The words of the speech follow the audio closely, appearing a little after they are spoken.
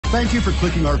Thank you for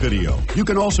clicking our video. You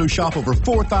can also shop over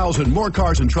 4,000 more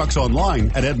cars and trucks online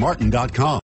at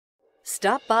edmartin.com.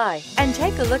 Stop by and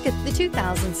take a look at the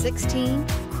 2016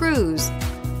 Cruze.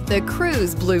 The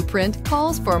Cruze blueprint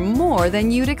calls for more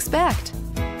than you'd expect.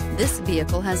 This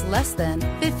vehicle has less than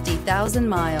 50,000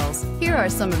 miles. Here are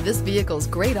some of this vehicle's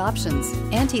great options: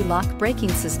 anti-lock braking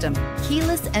system,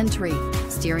 keyless entry,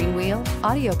 steering wheel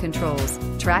audio controls,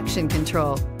 traction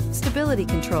control, stability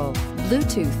control,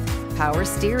 Bluetooth, power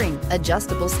steering,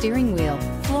 adjustable steering wheel,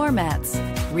 floor mats,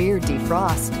 rear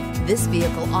defrost. This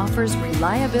vehicle offers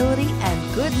reliability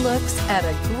and good looks at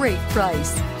a great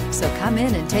price. So come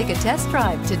in and take a test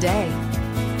drive today.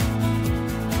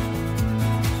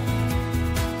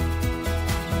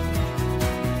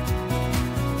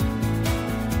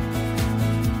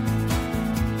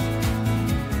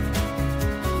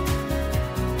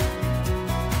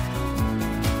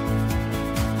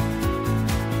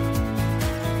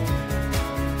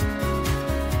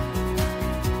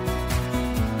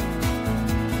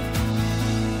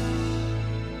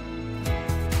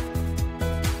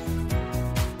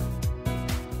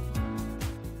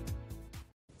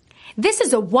 This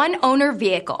is a one-owner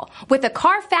vehicle with a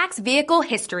CARFAX Vehicle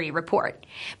History Report.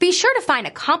 Be sure to find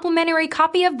a complimentary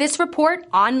copy of this report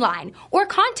online or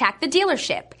contact the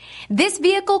dealership. This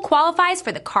vehicle qualifies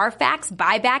for the CARFAX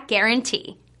Buyback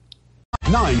Guarantee.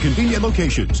 9 convenient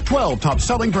locations, 12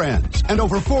 top-selling brands, and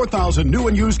over 4,000 new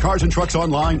and used cars and trucks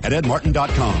online at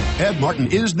edmartin.com. Ed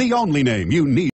Martin is the only name you need.